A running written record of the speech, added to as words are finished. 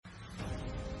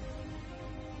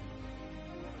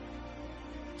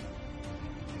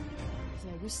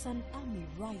is an army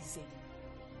rising.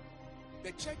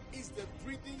 The church is the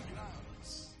breeding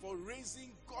grounds for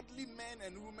raising godly men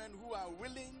and women who are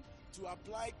willing to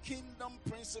apply kingdom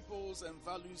principles and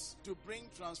values to bring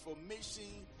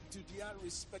transformation to their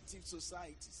respective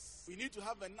societies. We need to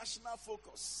have a national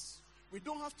focus. We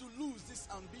don't have to lose this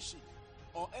ambition,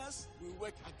 or else we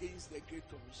work against the Great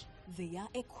Commission. They are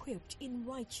equipped in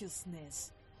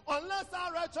righteousness. Unless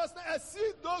our righteousness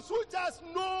exceeds those who just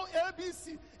know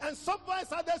ABC and supervise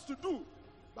others to do,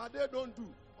 but they don't do.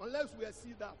 Unless we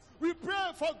see that. We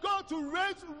pray for God to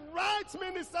raise right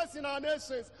ministers in our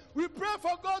nations. We pray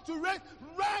for God to raise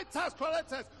right tax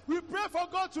collectors. We pray for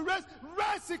God to raise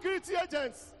right security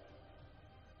agents.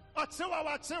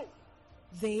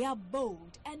 They are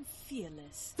bold and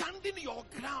fearless. Standing your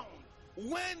ground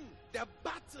when the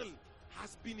battle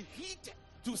has been heated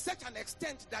to such an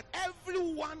extent that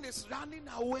everyone is running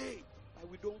away. But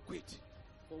we don't quit,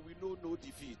 for we know no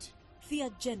defeat. The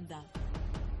agenda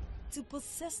to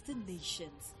possess the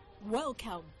nations.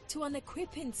 Welcome to an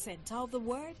equipping center of the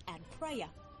word and prayer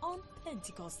on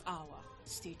Pentecost Hour.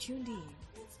 Stay tuned in.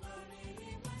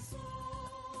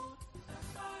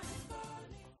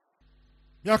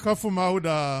 Yakafu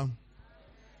Mauda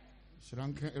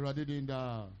Shranke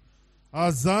Eradinda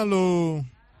Azalo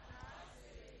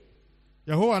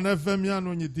Yahowa Nevemia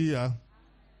no Nidia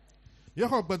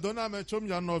Yahok Bedona Mechom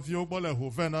Yanovio Bole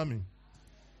Hovenami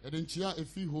Edenchia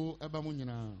Efiho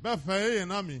Ebamunina Befe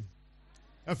Nami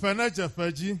Efeneje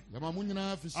Feji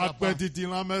Yamamunina Fisha Akbedidi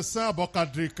Lamesa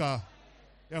Bokadrika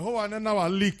Yahowa Nena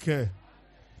Walike.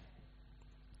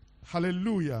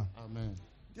 Hallelujah. Amen.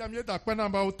 Diamye da kwena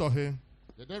ba utohe.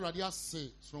 The radia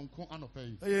say sonko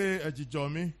anope.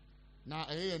 Ejijomi. Na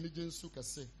enije nsu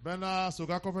kese. Bena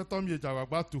soga kofetom ye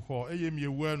jawagba to ho mi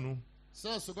ewu enu.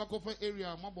 Say soga kofe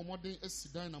area mabomodin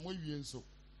esidan na mo wie nso.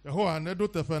 Yehowa nedo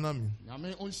tefena mi.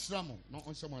 Nyame onhiramo no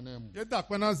onhyemo na mu. Ye da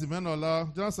kwena zimenola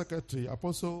General Secretary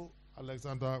Apostle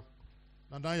Alexander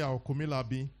Nadanya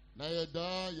Okumilabi. Na ye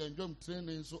da yendwom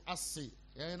training so ase.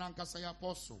 Ye na nkasa ya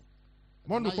apostle.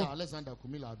 Alexander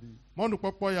Okumilabi. Monu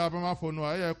popo ya abema fonu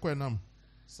aye kwenam.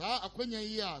 Sa akwanya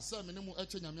yi a sa me ne mu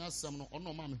eche nyame asem no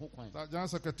ono ma me ho kwan. General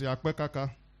Secretary akpe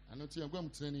kaka. Ano ti yendwom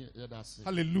training ye da ase.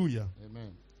 Hallelujah.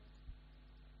 Amen.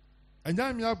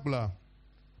 Enya mi agbla.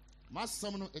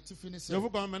 Masam no etifini se. Yevu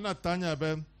kwa mena tanya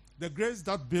be the grace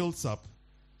that builds up.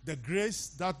 The grace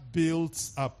that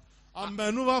builds up.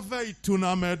 Amenuva ve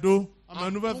itunamedo.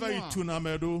 Amenuva ve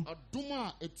itunamedo.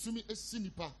 Aduma etumi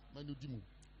esinipa manudimu.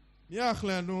 Ya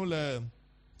chlenu le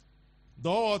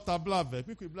do tablave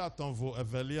piku bla tonvo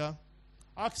evelia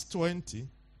Acts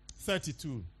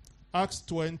 20:32. Acts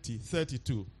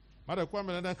 20:32. Made kwa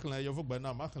me na clan yevu gba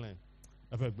na ma clan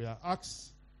efegbe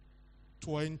Acts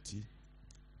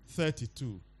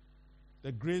 20:32.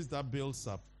 The grace that builds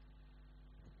up.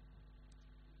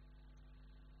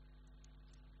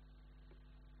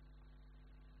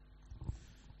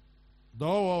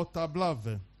 Do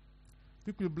tablave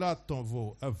piku bla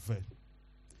tonvo eve.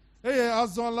 Eye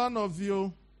azonla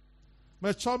novio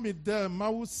me chomi de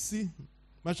mausi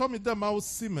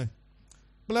me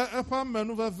ple epa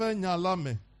menu veve nyala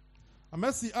me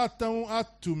amesi atun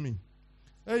atumi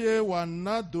eye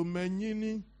wana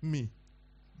domenyini mi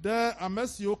de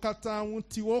amesi okata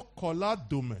wuti wo kola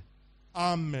dome.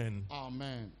 Amen.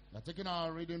 Amen. We are taking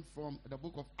our reading from the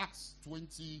book of Acts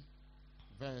 20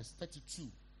 verse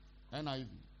 32 NIV.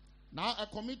 Now I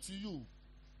commit to you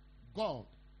God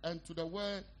and to the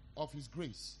word of his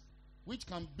grace, which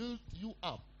can build you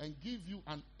up and give you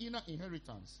an inner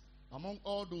inheritance among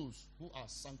all those who are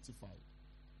sanctified.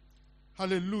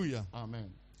 Hallelujah.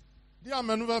 Amen. Dia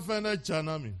menuva fene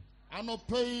janami.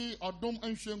 Anopei odom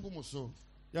enhwengu muso.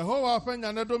 Yehowa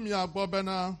fenya nedom ya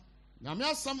gbobena. Nyame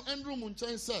asam endru mu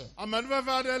nchen se. Amenuva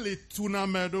vade le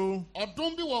tunamedo.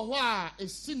 Odom bi wo ho a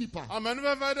esinipa.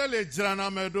 Amenuva vade le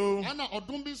jiranamedo. Ana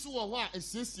odom bi so wo ho a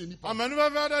esiesie nipa. Amenuva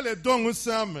vade le dongu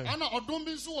same. Ana odom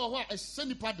bi so wo ho a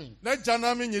esenipa den. Le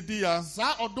janami nyidia.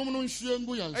 Sa odom no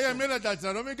nhwengu yan so. Eye mele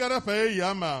dajano mi gara fa ye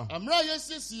yama. Amra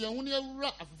yesiesie ye hu ne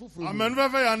awura afufufuru. Amenuva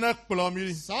va ya na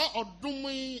kplomi. Sa odom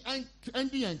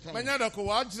endi yan kan. Menya da ko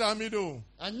wa jirami do.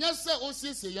 Anya se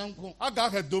osiesie yanko. Aga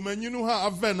ke domenyinu ha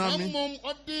avena mi. Mom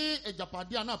odi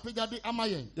ejapade ana pejade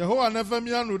amayen. Yehowa never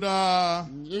mi anu da.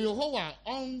 Yehowa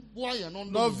on boye no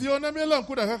ndo. No vio na mi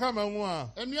lanku da kaka manwu a.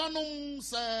 Enuanom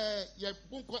se ye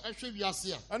bunko ehwe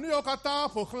wiase a. Anu yo kata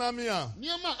proclaim a.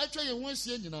 Niema etwe ye ho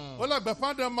asie nyina. Ola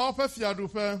gbefa de ma ofa fiadu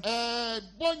fe.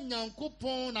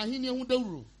 Bonyankopon na hini hu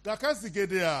dawuro. Gaka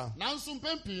sigede a. Nanso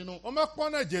mpempi no. O mekpo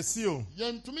na jesi o.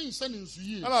 Ye ntumi nse ne nsu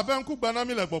yi. Ala ben ku gba na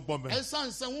mi le gbogbo me.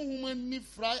 Esan se huhum ani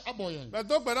fry aboyen. Be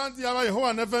do gba na ndi aba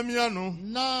Yehowa never mi miano.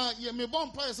 Na ye me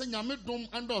bon pa se nyame dom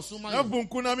ando so ma.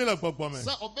 Ebunku na mi le gbogbo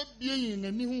Sa obebie yin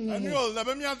ngani huhu. Ani ol na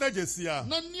be mi adagesi a.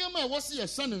 Na niam e wo se ye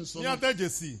hye ne nso. Mi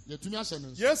adagesi. Ye tumi ahye ne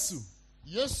nso. Yesu.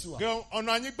 Yesu a. Ge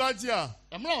ono anyi gbaji a.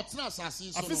 Emra otena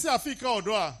asase so. Afisi afika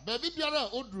odo a. Ba bi biara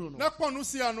oduro no. Na kponu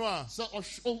si anu a. So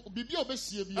bibi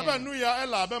obesie bia. Ebe nu ya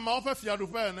ela be ma ofa fiadu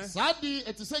pa ene. Sa di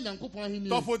etise nyankopon ahini.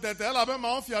 Tofo tete ela be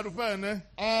ma ofa fiadu pa ene.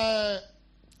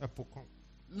 Epokon.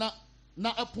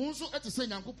 Na epon so etise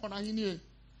nyankopon ahini.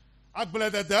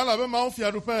 Agbele tete ela be ma ofa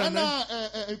fiadu pa ene. Na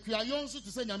ekuayon so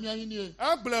tise nyame ahini.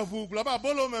 Agbele vu globa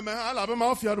bolo meme ela be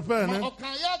ma ofa fiadu pa ene. Ma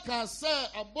okanya ka se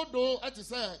abodo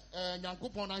etise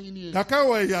nyankopon ahini. Kaka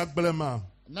we ya agbele ma.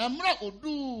 Na mra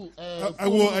odu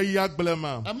Ewo eya agbele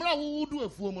ma. Mra wudu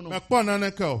efuo mu no. Me kpo na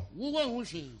ne ka o. Wo hu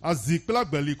hwe. Azikpla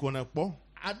gbeli ko ne kpo.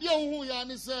 Ade ohu ya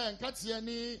ni se nkatie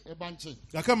ni ebanche.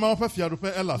 Kaka ma ofa fiadu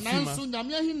pa ela fima. Nanso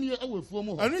nyame ahini ewo efuo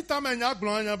mu ho. Anu ta me nya agbon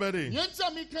anya bere. Yenta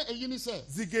mi ka eyi ni se.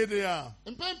 Zigede a.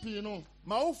 Mpempi no.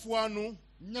 Ma ofu anu.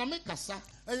 Nyame kasa.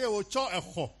 Eye wo cho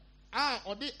eho.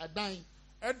 Ode adan.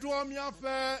 Edo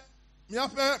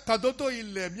miafe kadoto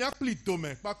ile mia plito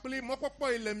me pakpli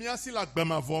mopopo ile mia si la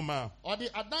gbema voma. Ode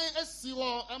adan esi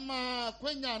ho ama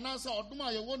kwenya na se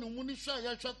oduma ye wo ni mu ni hwe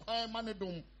ye hwe kwa ma ne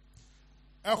dom.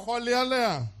 Ehole ale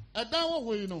a. Edan wo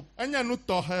hoyi no. Enya nu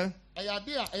tohe.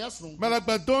 Eyade a eyasron.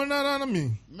 Melagbedo na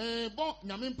mi. Me bon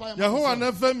nyame mpa ya. Yehowa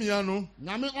na ve mi anu.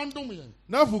 Nyame ondom ye.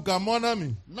 Na vuga mona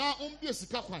mi. Na ombie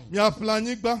sika kwan. Mi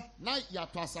aflanyigba. Na ya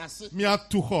to asase. Mi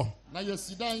atuho. Na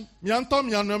yesidan. Mi anto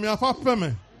mi anu mi afa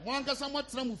peme. Mwankasa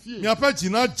mwatra mu fie. Mi afa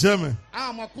jina jeme.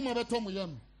 Makuma beto mu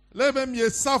yam. Lebe mi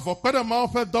esavo kwede ma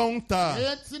ofe donta.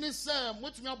 Tini se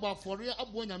mutumi abo afori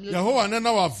abo nyame. Yehowa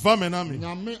na wa vame na mi.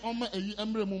 Nyame oma eyi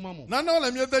emre mu mamo. Na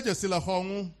ole mi edeje sila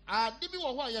honwu. Dibi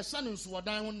wo ho a ye hye ne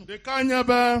nsuwodan ho no. De kanya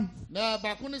be. Na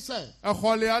ba ko ni se.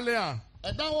 Ehole ale a.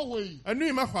 Edan wo hoyi. Anu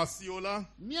ima kwasi ola.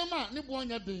 Niema ne bo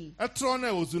nya den. Etro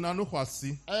na ozuna no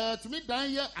kwasi. Tumi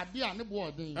dan ye ade a ne bo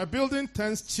den. A building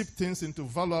turns cheap things into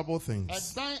valuable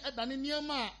things. Edan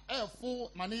niema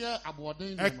efo mane ye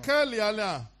aboden. Ekeli ale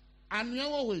a. Anua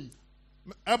wo hoyi.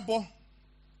 Ebo.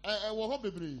 Wo ho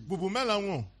bebre. Bubu mela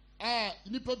won.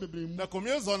 Nipa bebre mu. Na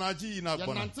komiezo na ji na Ya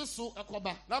gbona. nante so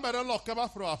ekoba. Na mere lock eba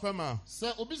fro afema.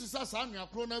 Se obi sisa sa anua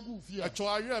kro na gu fie. Echo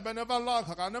ayu ebe never lock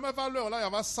kaka never value ola ya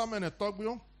va samene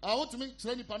togbio. Wotumi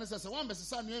kire nipa ne se wan be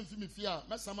sisa anua mfi me fie a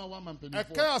mesama wa mampani fo.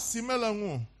 Eke asimela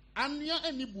won. Anua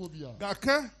ani bu obi a.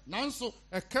 Gake. Nanso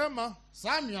Ekema.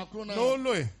 sa anua kro na. No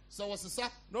loe. Se wo sisa.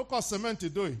 No ko cement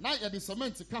doi. Na ye de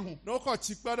cement ka ho. No ko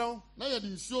chikpadon. Na ye de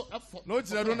nsuo afọ. No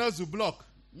jire na zu block.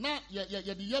 Na ye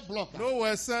de ye block. No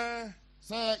we say.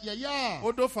 Say ye ya.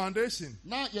 Odo foundation.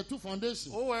 Na ye two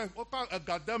foundation. O we o ka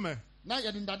agademe. Na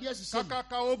ye de ndade asise.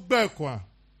 Kaka o gbe kwa.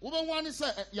 Wo be wan se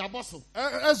ya boso.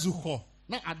 Ezuho.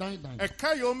 Na adan dan.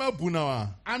 Eka yo mabu na wa.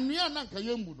 Anua na nka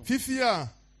ye mu no. Fifia.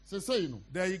 Se no.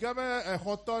 There you gabe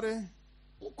hotore.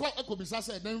 Uko ekobisa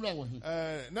se dan wura wo he.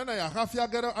 Nana ya hafia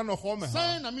gere anoho me ha.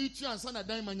 Sai na mi twa ansa na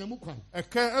dan manyamu kwan.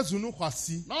 Eke ezunu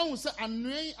kwasi. Na wo se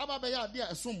anua yi aba be ya ade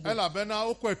a esombo. Ela be na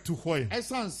okwetu hoy.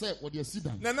 Esan se wo de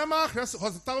asidan. Nana ma hres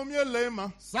hospital mi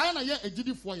elema. Sai na ye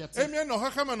egidifo ye te. Emi no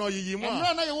haka no yiyimu a.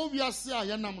 Emra na ye wo wiase a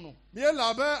ye nam no. Mi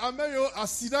ela be ameyo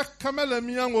asida kamela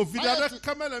mi an ovida de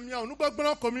kamela mi an nu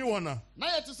gbagbona komi wona.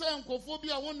 Na ye te se nkofo bi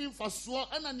a woni mfaso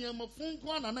ana ne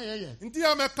amafunko ana na ye. Ndi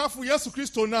amekafu Yesu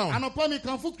Kristo now. Anopa mi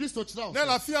kanfo Kristo kira. Na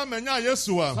la fia menya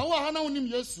Yesu a. Sa wo ha na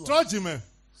wonim Yesu. Trojime.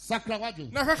 Sakra wadwe.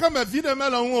 Na kaka me vide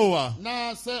mela nwo wa.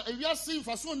 Na se ewiase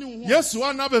mfaso ni ho. Yesu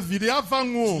ana be vide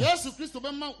avanwo. Yesu Kristo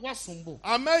be ma wasombo.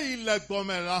 Ame ile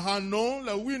gbomela hanon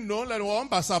le wino le won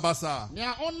basabasa.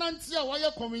 Nya onanti a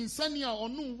waye kominsani a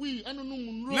onu wi enu nu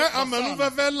munro. Ne amenu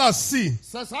veve la si.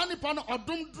 Se sa nipa no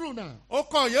odum dru na.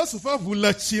 Oko Yesu fa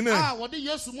vulachi ne. Wode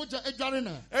Yesu moja edware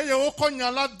na. Eye oko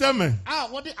nyala deme.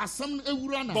 Wode asam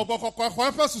ewura na.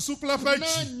 Kokokokwa fa susu plafa Na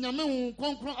chi. nyame hu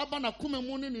konkron aba na kuma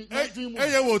mu ne ni adwin mu.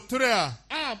 Eye wo tre a.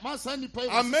 Masa nipa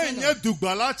Ame nye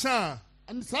dugbala cha.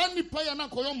 Sa nipa ya na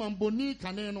koyo mamboni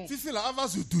kane no. Fifi la ava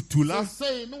zu tutula.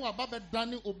 Say no aba be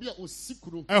dane obi a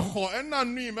osikuro. Eho ena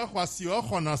nu me kwasi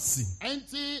oho na si.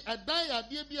 Enti edan ya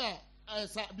de bia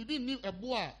sa bibi ni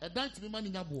ebo a edan timi ma ni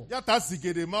nyabo. Ya ta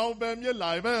sigede ma obe mi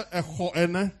la ebe eho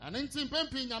ene. Anenti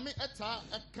pempi nyame eta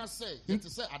eka se yete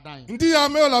se adan. Ndi ya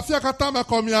me ola fia kata me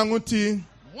komi anguti.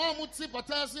 Mo amuti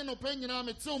patase no pe nyina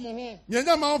me te mo ho.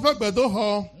 Nyenya ma ofe gbedo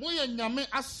ho. Mo ye nyame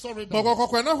asori da.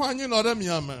 Kokokokwe na hwanyi no re mi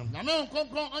ame. Nyame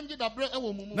konkron anje dabre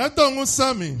ewo mumu. Na dongu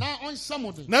sami. Na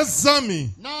onsamode. Na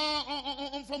zami. Na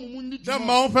onfa mumu ndi Na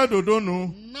ma ofe dodo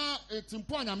nu. Na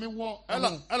etimpo anyame wo.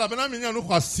 Ela bena mi nya no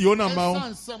kwasi o na ma o.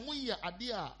 Sanse mo ye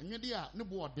ade a nwede a ne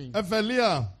bo odin.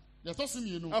 Evelia. Ye to so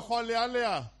mienu. Ehole ale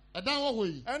a. ɛdan wɔ hɔ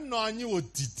yi ɛnɔ anyi wɔ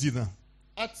didi na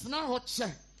ɛtena hɔ kyɛ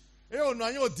ɔnɔ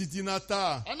anyi wɔ didi na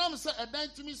taa ɛnam sɛ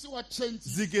ɛdan tumi si wɔ kyɛ nti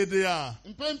zigede a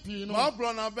mpɛn pii no ma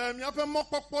gblɔ na bɛ miaƒe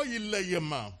mɔkpɔkpɔ yi le ye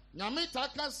ma nyame ta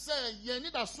ka sɛ yɛn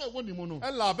nidaso a ɛwɔ ne mu no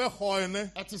ɛle abe xɔ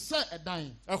ene ɛte sɛ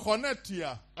ɛdan exɔ ne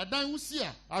tia ɛdan wusi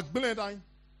a agble dan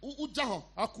wogya hɔ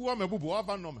aku ame bubu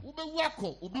wava nɔ me wobɛwu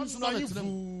akɔ obi nso anɔ na anyi bɛtena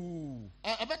mu vuu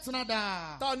ɛbɛtena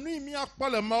daa ta nui mi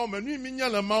akpɔ le mawo me nui mi nye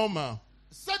le mawo ma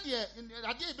sɛdeɛ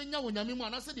adeɛ yɛbɛnya wɔ nyame mu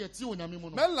anaasɛ deɛ ɛtie wɔ nyame mu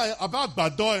no mele abe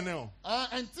agbadɔ ene o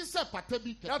ɛnte sɛ pata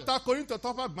bi kɛkɛ yata korintɔtɔ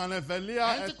ƒe agbalẽ evelia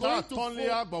Ɛnti ɛtɔ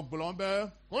atɔ̃lia gbɔgblɔ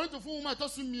be korintofo nwoma ɛtɔ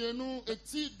so mmienu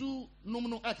eti du num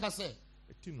no ɛka sɛ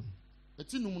etinu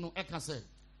eti num no ɛka sɛ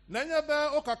nenye be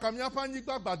wokaka miaƒe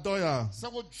anyigba gbadɔ ya sɛ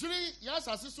wodwiri yɛ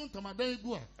asase so ntamadan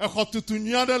gu a exɔ tutu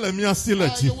nyui aɖe le mia si le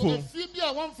yɛwɔ dziƒo efie bi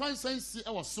a wɔmfa nsa nsi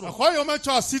ɛwɔ soro exɔ yiwo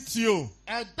metsɔ asi ti o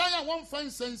ɛdan a wɔmfa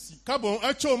nsa nsi ke boŋ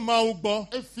etso mawu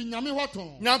gbɔ efi nyame hɔ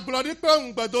tɔn nyagblɔɖi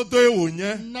kple ŋugbedodoe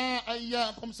wònye na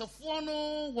ɛyɛ kɔmsɛfoɔ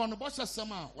no wɔ no bɔhyɛ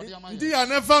sɛm a wɔde ama ndi yɛ ya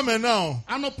ne va me na o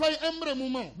anɔpa yi ɛmmerɛ mu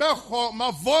ma o be xɔ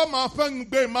mavɔ ma ƒe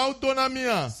ŋugbe mawu do na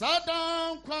mia saa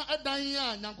dan kwa ɛdan yi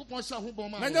a nyankopɔn hyɛ ho bɔ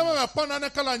ma nenye be mekpɔ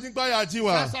naneke le anyigba ya dzi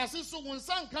wa asase so wo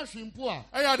nsa nka hwee mpo a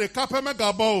eya ɖeka ƒe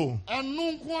megabɔ o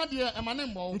ɛno nko adeɛ ɛma ne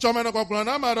mmɔ wo ŋtsɔme ne gbɔgblɔ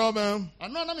na ame ɖewo be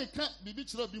ɛno na meka biribi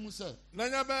kyerɛ obi mu sɛ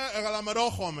nenye be eɣlame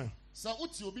ɖewo xɔ me sɛ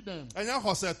wote obi dan mu enye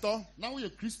xɔsetɔ na woyɛ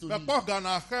kristo ni mekpɔ ga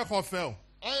na xe xɔ fe o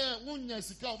ɛyɛ wonya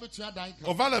sika a wobɛtua dan ka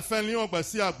wòva le feli wo gbe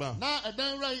sia gbe na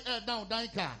ɛdan wura yi ɛdan wo dan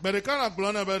ka gbe ɖeka na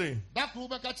gblɔ ne be ɖe da koro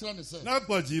wobɛka kyerɛ ne sɛ ne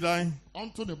gbɔ dzi ɖa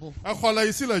ɔnto ne bo exɔ le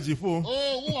yi si le dziƒo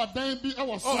o wowɔ dan bi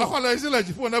ɛwɔ o soro exɔ le yi si le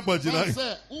dziƒo ne gbɔ dzi ɛn ɖa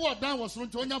sɛ wowɔ dan wɔ soro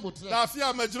nti wonya botrɛ ta afi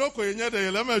amedzro koe nye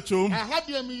ɖe le me tsom ɛha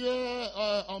deɛ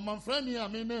meyɛ ɔmanfrani a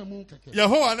mena mu kɛkɛ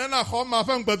yehowa nena xɔ ma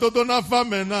ƒe ŋugbedodo na va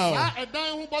me na o saa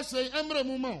ɛdan ho bɔhyɛ yi ɛmmerɛ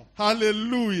mu ma o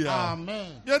hallelujah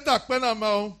amen yeda kpe na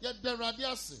amewo yɛda awurade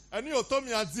ase eni wòto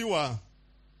mia dzi wa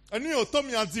eni wòto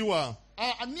mia dzi wa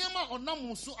nneɛma a ɔnam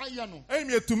wo so ayɛ no eyi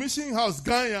mietu mission house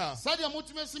gã ya saa deɛ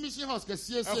motumi asi mission house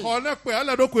kɛseɛ sei exɔ ne kpe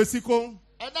ele ɖokui si ko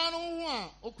ɛdan no ho a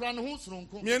okura ne ho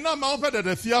soronko miena mawo ƒe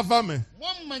ɖeɖefia va me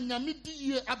wɔmma nyame di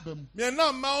yie aba mu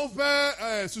miena mawo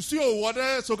ƒe susu wòwɔ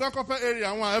ɖe sogakɔƒe area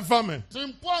ŋu a eva me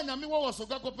tempo a nyame wɔwɔ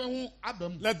sogakɔpɛ ho aba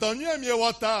mu le dɔ nyuie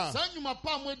miewɔ ta saa nnwuma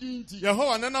pa a moadi nti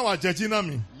yehowa nena wòadze dzi na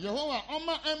mi yehowa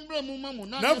ɔma ɛmmerɛ mu ma mo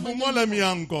na ne ʋu mɔ le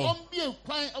mia ŋgɔ ɔmbie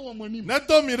kwan ɛwɔ mo anim ne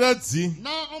do mi ɖe dzi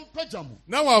na ɔmpagya mo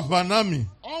ne wòaʋã na mi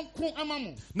ɔnko ama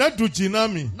mo ne ɖu dzi na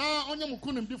mi na ɔnyɛ mo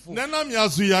konimdifo nena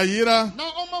miazu yayira na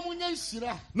ɔma mo nya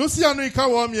nhyira nu sia nu yi ka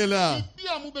wɔm mielea biribi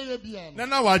a mobɛyɛ bia no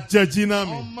nena wòadze dzi na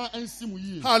mi ɔma ansi mo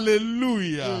yie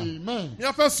hallelujah amen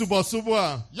miaƒe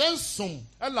subɔsubɔa yɛnsom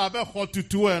ele abe xɔ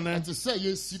tutu ene ɛte sɛ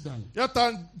yɛsi dan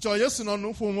yata dzɔ yesu nɔ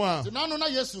nu ƒom a nti nano na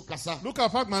yesu kasa luka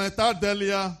ƒe agbalẽ ta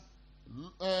delia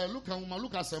luka nwoma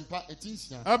luka asɛmpa ɛti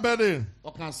nsia ebe ɖe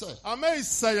ɔka sɛ ame yi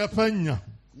se yeƒe nya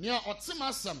nea ɔte m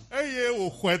asɛm eye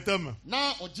wòxɔe de me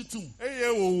na ɔgye tom eye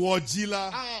wòwɔ dzi la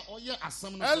a ɔyɛ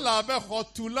asɛm no ele abe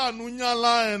xɔtula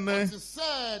nunyala ene ɔte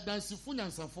sɛ dansifo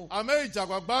nyansafo ame yi dze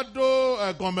agbagba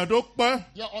ɖo gɔmeɖokpe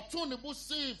deɛ ɔto ne bo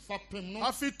se fapem no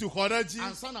hafi tu xɔ ɖe dzi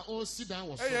ansa na ɔresi dan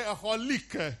wɔ so eye exɔ li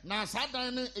ke na saa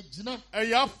dan no ɛgyina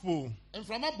eya ƒo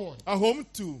mframa bɔe ehom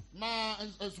tu ma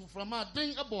mframa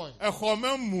den bɔe exɔ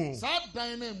memu o saa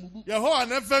dan no amubu yehowa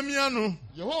neve mía nu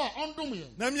yehowa ɔndom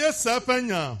yɛn ne miese eƒe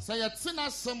nya sɛ yɛte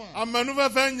n'asɛm a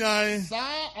amenuveve nyae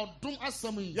saa ɔdom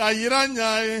asɛm yi yayira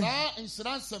nyae saa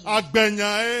nhyira nsɛm yi agbe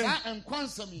nyae saa nkwa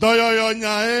nsɛm yi dɔyɔyɔ saa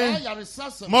nyae yaresa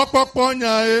asɛm yi mɔkpɔkpɔ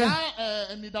nyae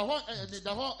saa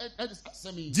nidahɔ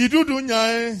asɛm yi dziɖuɖu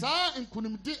nyae saa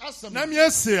nkonimdi asɛm ne yi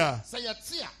miesea sɛ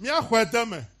yɛte a míaxɔe de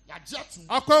me yɛagye atom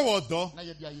akɔe wɔ dɔ na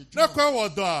yɛde ayɛ ne dwuma kɔe wɔ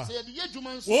dɔ a sɛ yɛde yɛ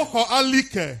dwuma nso wòxɔ ali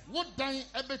ke wo dan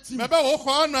ɛbɛtim mɛ be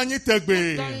wòxɔ anɔ anyi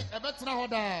tegbee dan ɛbɛtena hɔ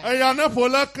daa eya ne ƒo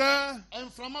leke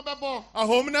mframa bɛbɔ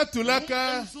ahom ne tu wo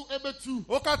leke nso ɛbɛtu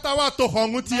wo katã woato xɔ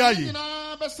ŋuti na ne ayi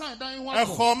nyinaa bɛsan dan ho akɔ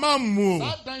exɔ ma mu o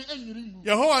saa dan anyiri ngu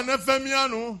yehowa neve mía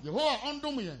nu yehowa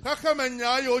ɔndom yɛn xexeme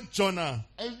nya yiwo dzɔna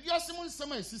ewiase mu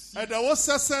nsɛm a ɛsisi eɖewo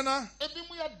sesẽna ebi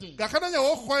mu yɛ den gake ne nye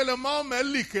woxɔe le mawo me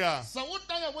eli kea sɛ wo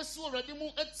dan a wasi wɔ awurade mu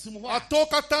atim hɔ a atɔwo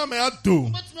katã me ado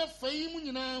wobɛtumi afa yi mu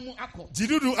nyinaa mu akɔ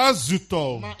dziɖuɖu azu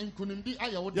tɔ ma nkonimdi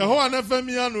ayɛ wo den yehowa neve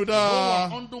mía nu yehowa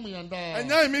ɖaa ɔndom yɛn daa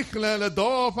enya yi mi xlẽ le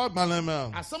dɔwɔwɔ ƒe agbalẽ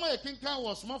me asɛm a yɛkenkan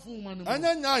wɔ somafo nwoma no mu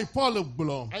enye nya yi paul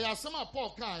gblɔ ɛyɛ asɛm a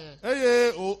paul kaeɛ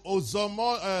eye wòzɔ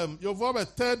mɔ yevuɔ be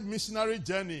third missionary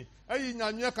journey eyi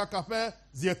nyanyuie kaka ƒe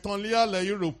zi etɔ̃lia le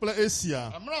europe kple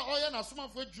asia mmerɛ a ɔyɛ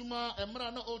n'asomafo adwuma mmerɛ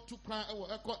a na ɔtu kwan ɛwɔ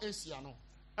ɛkɔ asia no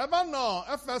eva nɔ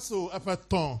efeso eƒe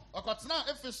tɔ̃ ɔkɔtena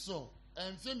efeso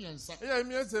Amphibiansa. Yeah,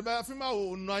 me say ba fi ma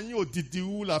o no anyi odidi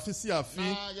wu la fi si afi.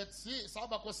 Na yet see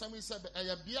Sabako Sami said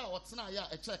a beer or Tina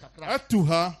a check a crack. Etu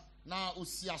ha. Now,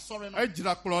 Usia sorry.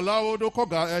 Ejira klola o do ko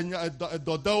ga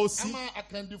doda o si. Ama I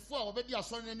can before already a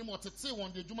sorry anymore to say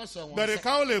one day Juma Sha. Bere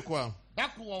ka o le kwa.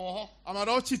 That was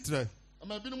Amara o chitre. I'm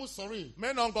a bit more sorry.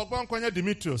 Me no ngogbo nkwanya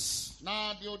Demetrius.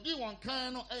 Now, the OD one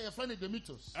kind of a friend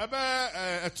Demetrius.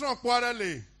 Ebe e trunk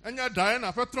warele. Enya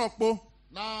Diana fe trunk po.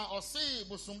 Now, or say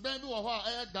Busum then do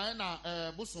a Diana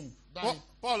Busum.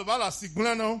 Paul va la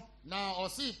sigblin no. Now, or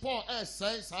see Paul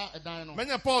says a dino.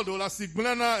 Menya Paul do la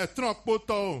sigblin na e trunk po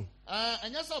to.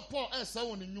 And yes, Paul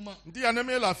so in Numa. Ndi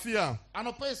aneme la fia. I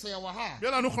no pay say our ha. Bia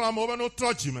la no kra mo be no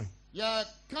troji me. Yeah,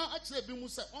 can't actually be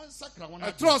Musa on Sacra one.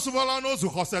 E trust vola no zu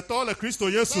hoseto le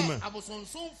Kristo Yesu me. I was on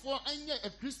so for and yet a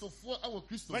Christo for our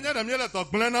Christo. Menya dem yele to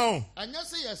gblen na o. And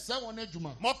yes, yes, 7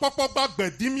 ejuma. Mo popo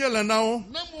gbagbe dim yele na o.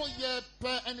 No more ye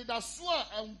per and da so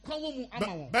and kwamu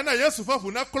ama. Be na Yesu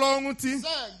fofu na klo ohun ti. Sir,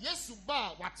 yes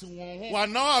ba what won. Wa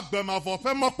na agbema fo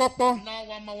fe mo popo. Now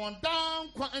one ma one down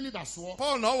kwa any da so.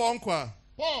 Paul no won kwa.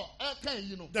 Paul can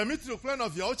you know. Demetrius plan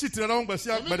of your chitre na ngbe si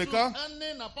agbedeka.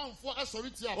 And na pam for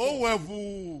authority. O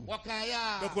wevu.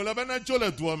 Wakaya. De ko le be na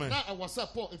jole duo me. Na I was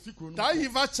Paul if you could. Ta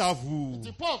yiva chavu.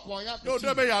 The Paul kwa ya. Yo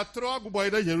de be ya tro agbo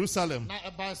ide Jerusalem. Na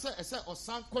e ba say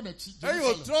osan ko na chi. E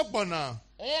yo tro gbona.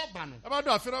 O ba no. E ba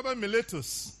do afira be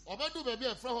Miletus. Obedu baby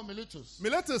e fra ho Miletus.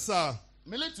 Miletus a.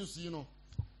 Miletus you know.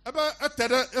 Ebe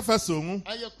etere Efeso mu.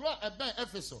 Ayekura eben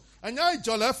Efeso. Anya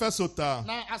ijole Efeso ta.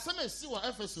 Na aseme si wa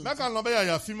Efeso. Meka no be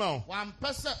ya fima o. Wan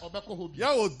pese obekọ hobi.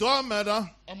 Ya o do meda.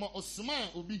 Emo osuma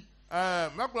obi.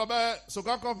 Mekro be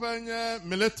soka kompenye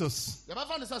Miletus. Ya ba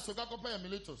fa ne sa soka kompenye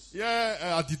Miletus. Ye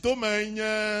adito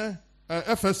menye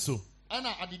Efeso.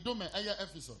 Ana adidome eye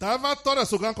Efeso. Ta va tore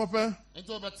soka kompen.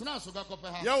 Ento betena soka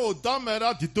kompen ha. Ya o do meda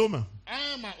aditome.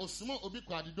 Ama osuma obi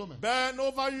kwa adidome. Be no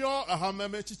va yo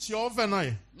ahameme chichi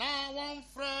overnight. Na wan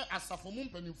frɛ asafomum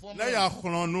mpanimfoɔ Na ya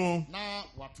khrono. na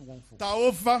watu wɔn fo. Ta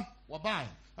over. Wɔbae.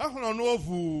 Ahrono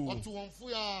ovu. Wɔto wɔn fo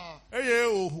ya. Eye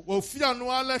o fia no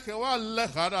aleke wa le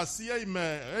hara si e me.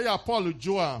 Eya Paul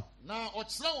Joa. Na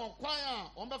ɔkyerɛ wɔn kwan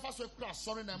a wɔn bɛfa so akura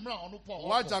asɔre na mmerɛ a ɔno Paul.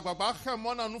 Wa jagbagba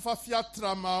khemo na nu fa fia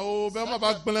trama o be ma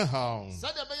ba gblen ha o.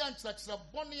 Sɛdeɛ ɛbɛyɛ nkyerɛkyerɛ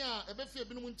bɔne a ɛbɛfi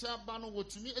ebinom nkyɛn ba no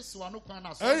wɔtumi asi wɔn kwan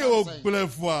na asɔre. Eye o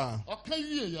gblevoa. Ɔka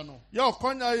wie yɛ no. Ya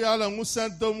okonya ya le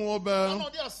ngusen dom obe. Ɛna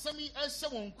ɔde asɛm yi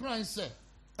ɛhyɛ wɔn kuran sɛ.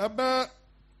 Ebe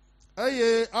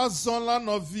eye azon la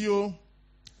novio.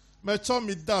 Mecho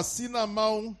mi da sina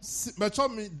mau mecho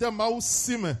mi de mau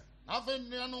sime. Afei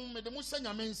nuanom mede mo hyɛ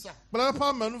nyame nsa.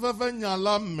 Blepa menu veve nya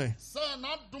la me. Sɛ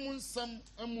n'adom nsɛm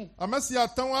amu. Amesi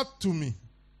atan atumi.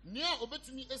 Nea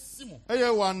obetumi esi mo. Eye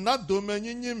wa na do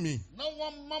menyinyi mi. Na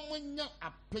wɔma mo nya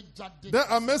apegyade. De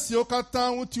amesi o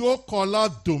katan wuti o kola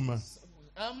dome.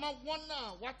 Ɛma wɔn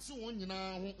a wate wɔn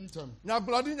nyinaa ho ntam. Nya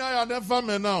bladi nya ya never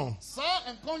me now. Saa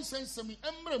nkɔnhyɛnsɛm yi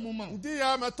mmerɛ mu ma. Ndi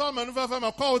ya meto menu veve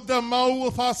me call them mau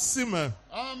fa sime.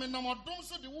 Menam ɔdom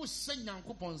so de wo hyɛ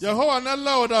Nyankopɔn nsa. Yehowa ne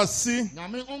la oda si.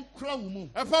 Nyame ɔnkura wo mu.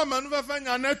 Efa menu veve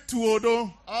nya ne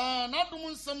tuodo.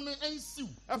 N'adom nsɛm no ɛnsiw.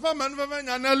 Efa menu veve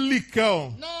nya ne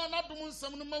likel. Na n'adom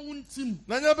nsɛm no ma wo ntim.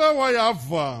 Na nye be wa ya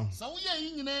ava. Sɛ woyɛ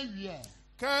yi nyinaa wie a.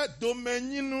 Ke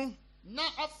domenyinu. Na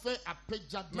afɛ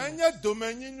apegyade. Menye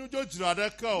domenyinu jo jira de Na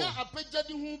ko.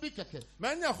 apegyade ho bi kɛkɛ.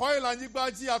 Menye hoila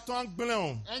nyigbaji aton agblen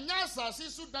o. Ɛnyɛ asase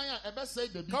so dan a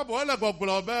ɛbɛsɛe dabi. Ka bo ele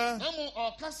gogblo be. Ɛmo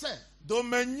ɔka sɛ.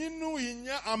 Domenyinu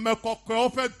inye amekokwe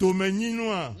ofe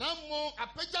domenyinu a. Na mo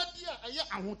apegyade a ɛyɛ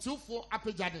ahotefoɔ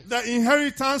apegyade. The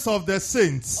inheritance of the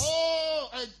saints.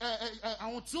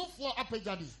 Ahotefoɔ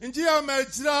apegyade. Nji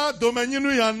amejira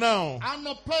domenyinu ya now.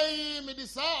 Anɔpa yi mede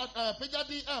saa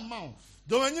apegyade ɛma wo.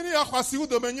 Domenyinu ya kwasi u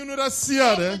domenyinu da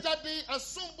siare. Apegyade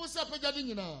ɛsombo sɛ apegyade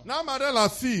nyinaa. Na mare la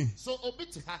fi. So obi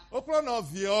te ha. Okro no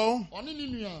vio. Ɔne ne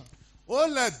nua. O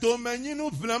le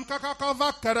domenyinu vlem kakaka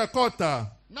va kerekota.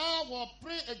 Na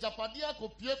wɔpere agyapadeɛ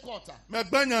akɔpie kɔɔta.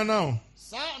 Megbenya now.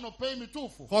 Saa anɔpa yi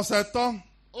metofo. Koseto.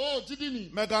 O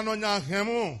gyidini. Megano nya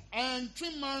hemu.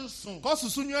 Ɛntwe manso.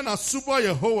 Kosusu nwe na subo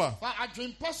Yehowa. Fa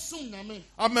adwempa som nyame.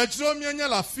 Amejiro mienye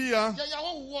la fia. Yɛyɛ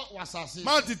wɔwɔ wɔ asase.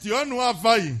 Ma titi onu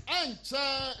avai.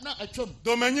 Ɛnkyɛ na atwam.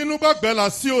 Domenyinu gbagbe la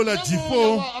si o le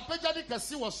jipo. Apegyade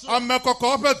kɛse wɔ so.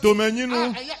 Amekoko ofe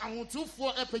domenyinu. Ɛyɛ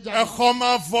ahotefoɔ apegyade.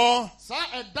 Echoma vo. Saa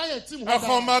ɛdan a ɛtim hɔ.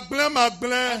 Echoma gblem.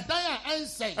 Ɛdan a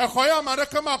ɛnsɛe. Echoya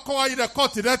mareke ma kowa yi de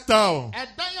koti de ta o.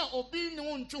 Ɛdan a obi ne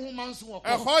wo ntwe ho ma nso wɔ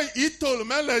kɔ. Echo itol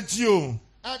meleji o.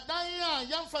 Ɛdan a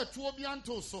yɛmfa tuo bi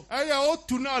anto so. Eye o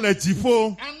tu na le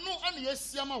jipo. Ano ɛne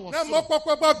Na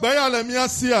mokpokpo gbagbe ya le mia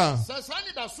sia.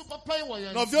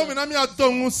 No vio mi na mi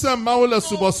adongu se mawo le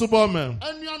subo me.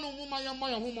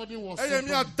 Eye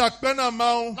mi atakpe na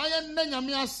mawo.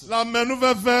 La menu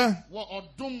veve.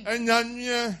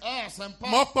 Enyanye.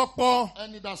 Mokpokpo.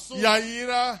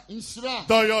 Yayira.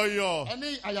 Doyoyo.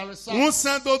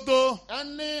 Unsen dodo.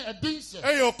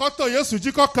 Eye okoto Yesu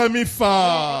jiko kemi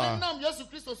fa.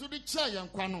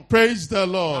 Praise the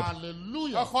Lord.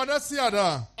 Hallelujah.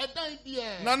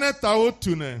 Nane tawo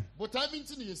tune.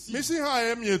 Misi ha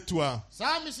em yetua.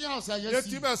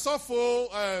 Yetibe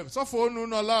sofo nu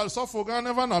no la sofo ga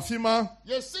never na fima.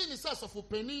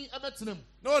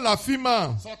 No la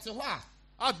fima.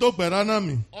 Adogbera na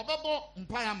mi.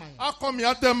 Akomi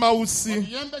ate mausi.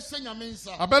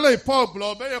 Abele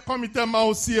ipoglo be ye komite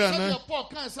mausi ene.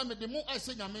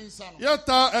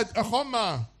 Yeta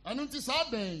ehoma.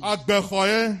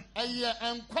 Agbehoye.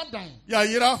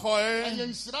 Yayira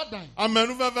hoye.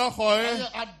 Amenuveve hoye.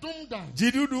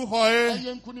 Jidudu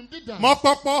hoye.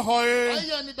 Mokpokpo hoye.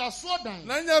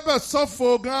 Nenye be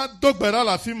sofo ga dogbera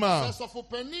la fima.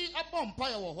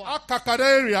 Akakare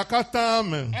eri akata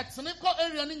ame.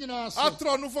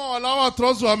 Atro nu fon wala wa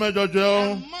trozu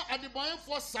amejojo.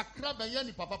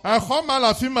 Ehoma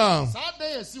la fima.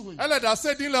 Ele da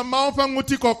se din le ma ofa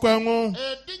nguti kokwengu.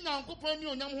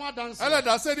 Elle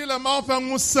da se di le ma ofa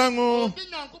ngusengu.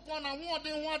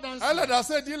 Elle da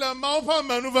se di le ma ofa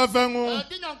menu vevengu.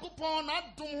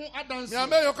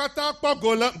 Yame yokata kpo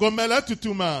gomele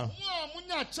tutuma.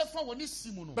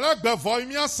 Bla gbevo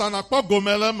mi asana kpo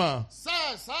gomele ma.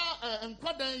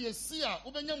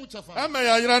 Eme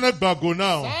ya yira ne gbago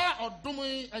now.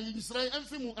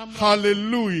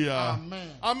 Hallelujah.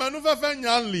 Amenu veve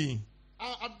nyali.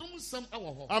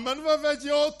 Amenu veve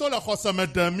ji o to le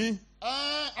khosemedami.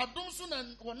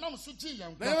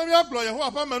 Na me aglo ye ho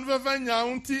afa manu veve nya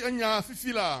unti nya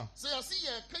fifila.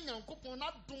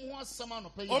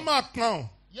 O ma kan.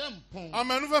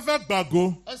 Amenu veve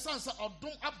gbago.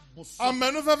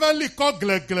 Amenu veve liko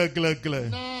gle.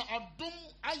 Na adum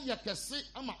ayekese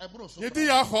ama ebro so. Yedi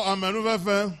ya ho amenu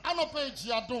veve.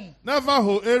 Never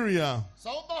ho area.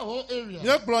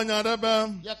 Ye glonya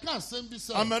debe. Ye kan sem bi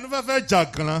se. Amenu veve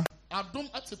jaglan. Adum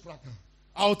atipraka.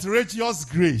 Outrageous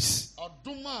grace.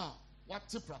 Aduma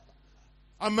watipraka.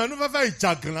 Amenu veve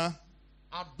jaglan.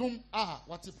 Adum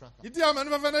watipraka. Yedi amenu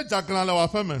veve ne jaglan le wa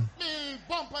feme.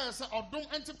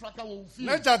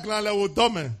 Ne jaglan le wo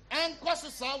dome.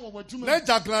 Ne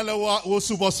jaglan le wo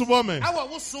subo me.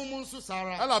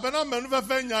 Ala bena menu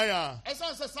veve nya ya.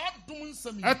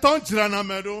 Eton jira na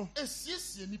medo.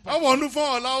 Awo nu fon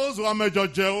ola ozu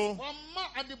amejoje o.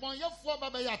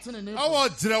 Awo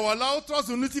jire wala o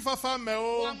trosu nuti fafa me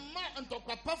o.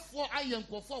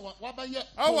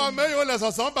 Awo me yo le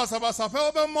soso basa fe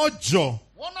o be mojo.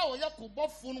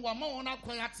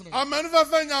 Amen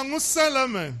veve nya ngusele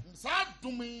me.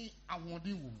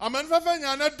 Amen veve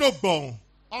nya ne dogbon.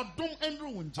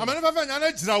 Amen veve nya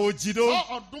ne jira wo jido.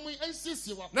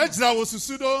 Ne jira wo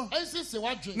susudo.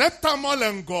 Ne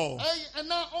tamolengo.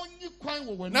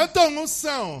 Ne tongu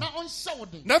sen.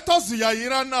 Ne tozu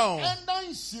yayira now.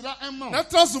 Ne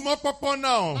tozu mokpokpo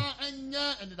now.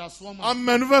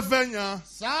 Amen veve nya.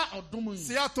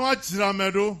 Si aton ajira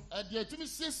medo.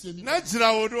 Ne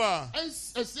jira wo do a.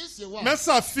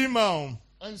 Mesa fima.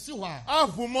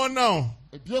 Afumo now.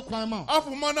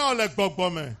 Afumo now le gbogbo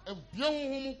me.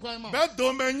 Be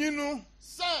do me nyinu.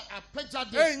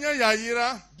 Enye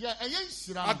yayira.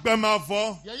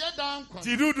 Agbemavo.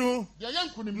 Tidudu.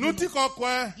 Nuti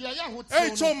kokwe.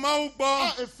 Echo maugbo.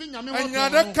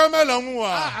 Enyade kamela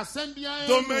nwa.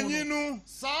 Domenyinu.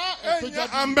 Enye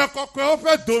ambe kokwe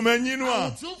ofe domenyinu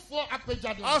a.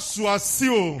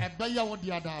 Aswasio.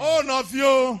 Oh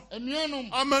novio.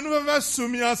 Amenu veve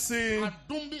sumiasi.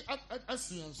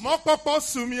 Mokpokpo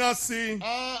sumiasi.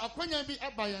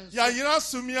 Yayira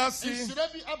sumiasi.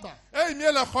 Hey, mi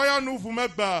le khoya nu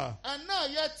vumegba.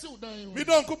 Mi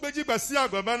don ku beji besi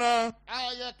agbebana.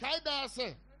 Aye kaida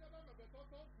se.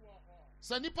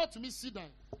 Se nipa to me sit down.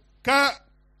 Ka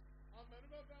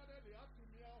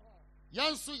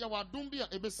Yansu ya wadum bi a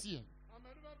ebesie.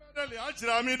 Amenu le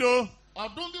ajira mi do.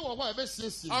 Odum bi wo ho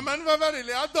ebesiesie. Amenu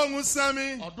le adongu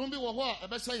sami. Odum bi wo ho a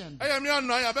ebehye yen. Eye mi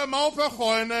anu ya be ma wo fe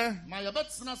kho ene. Ma ya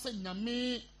betena se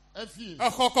nyame afie.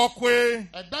 Akokokwe.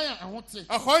 Edan ya ahote.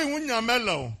 Akoi hu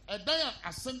nyamelo. Edan ya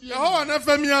asembia. Yehowa na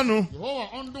femi anu. Yehowa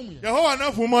ondum ye. Yehowa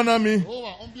na fumo na mi.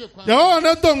 Yehowa ombie kwan. Yehowa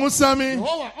na dongu sami.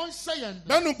 Yehowa onhye yen.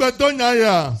 Benu gbedonya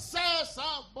ya.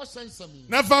 Sa bo sensami.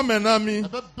 Never menami.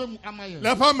 Ebebem amaye.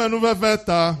 Lefa menu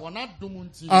veveta. Wona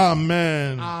dumunti.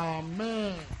 Amen.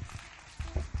 Amen.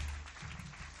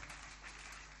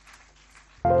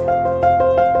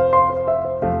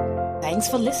 Thanks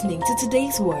for listening to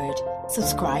today's word.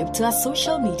 Subscribe to our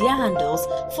social media handles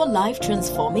for life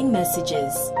transforming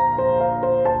messages.